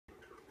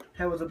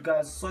Hey, what's up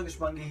guys, Sluggish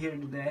Monkey here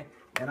today,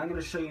 and I'm going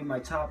to show you my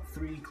top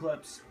 3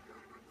 clips,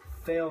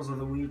 fails of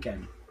the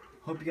weekend.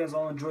 Hope you guys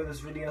all enjoy this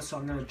video, so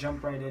I'm going to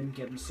jump right in,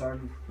 getting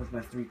started with my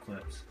 3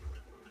 clips.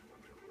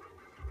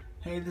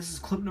 Hey, this is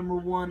clip number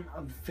 1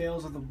 of the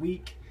fails of the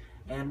week,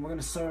 and we're going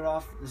to start it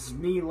off. This is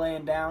me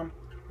laying down,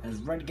 as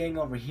Red Gang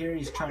over here,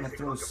 he's trying to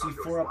throw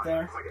C4 up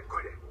there.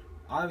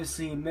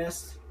 Obviously he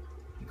missed,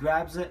 he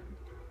grabs it,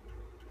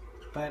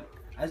 but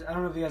I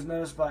don't know if you guys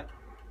noticed, but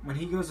when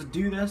he goes to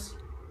do this,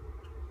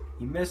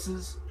 he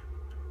misses.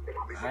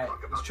 Alright,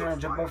 he's trying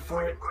to jump up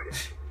for it.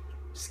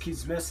 Just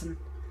keeps missing.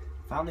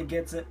 Finally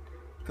gets it.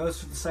 Goes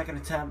for the second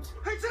attempt.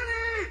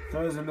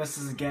 Throws and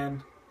misses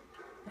again.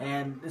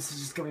 And this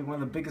is just going to be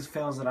one of the biggest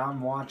fails that I'm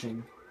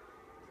watching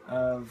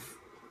of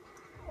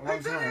a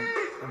long time.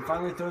 And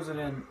finally throws it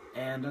in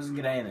and doesn't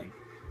get anything.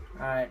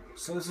 Alright,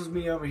 so this is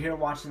me over here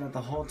watching it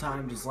the whole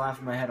time, just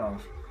laughing my head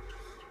off.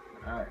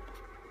 Alright.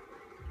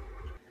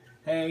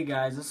 Hey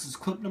guys, this is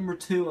clip number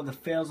 2 of the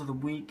fails of the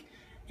week.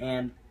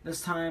 And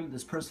this time,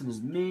 this person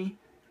is me.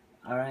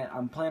 Alright,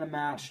 I'm playing a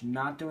match,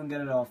 not doing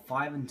good at all,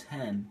 5 and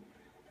 10.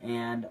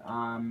 And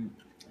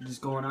just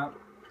going up.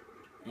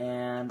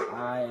 And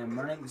I am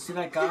running. See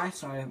that guy?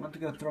 So I went to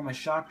go throw my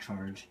shock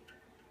charge.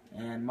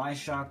 And my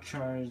shock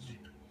charge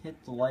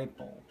hit the light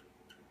bulb.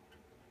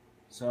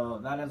 So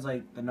that is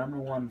like the number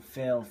 1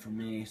 fail for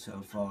me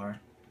so far.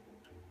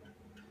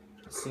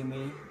 See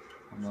me?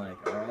 I'm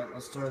like, alright,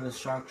 let's throw this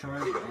shock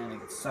charge. And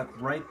it gets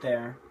stuck right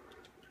there.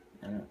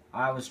 And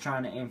I was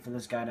trying to aim for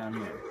this guy down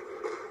here.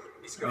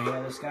 Right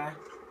here, this guy.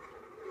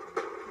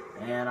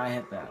 And I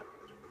hit that.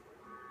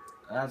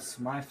 That's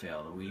my fail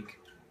of the week.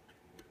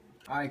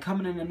 Alright,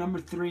 coming in at number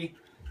 3,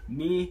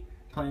 me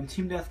playing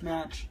team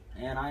deathmatch,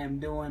 and I am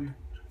doing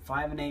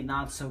 5 and 8,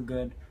 not so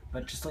good.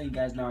 But just to let you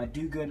guys know, I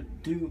do good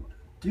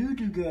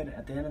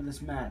at the end of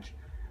this match.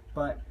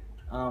 But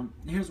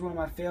here's one of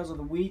my fails of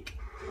the week.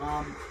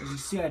 As you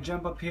see, I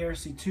jump up here,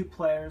 see 2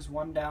 players,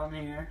 one down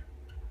here.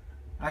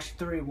 Actually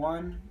 3,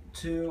 1,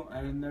 2,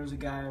 and then there's a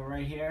guy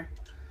right here.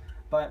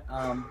 But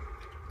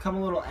come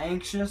a little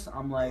anxious.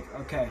 I'm like,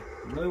 okay,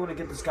 I really want to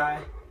get this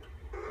guy.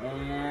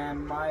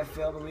 And my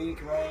fail of the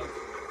week, right?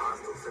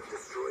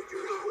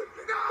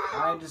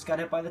 I just got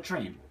hit by the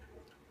train.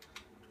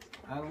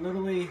 I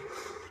literally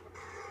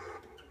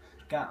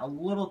got a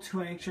little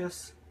too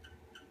anxious,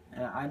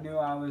 and I knew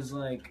I was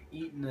like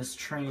eating this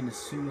train as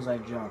soon as I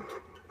jumped.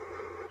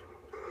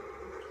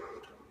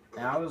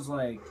 And I was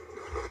like,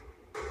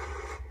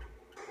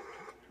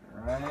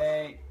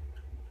 right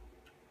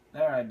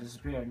there, I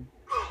disappeared.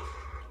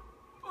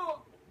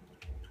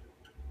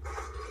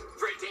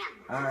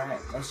 Alright,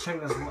 let's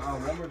check this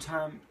one more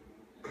time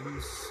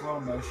in slow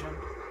motion.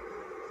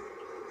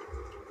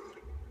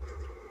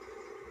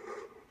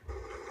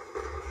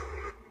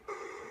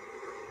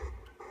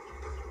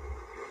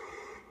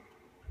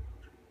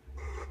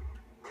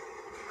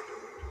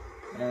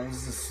 And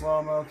this is a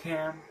slow-mo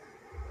cam.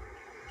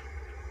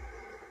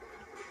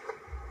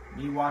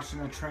 Me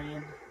watching the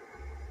train.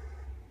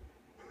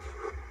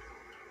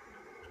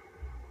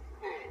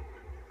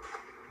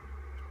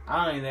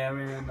 I don't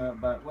even know,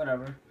 but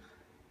whatever.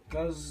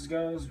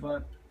 Goes,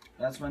 but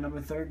that's my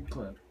number 3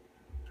 clip.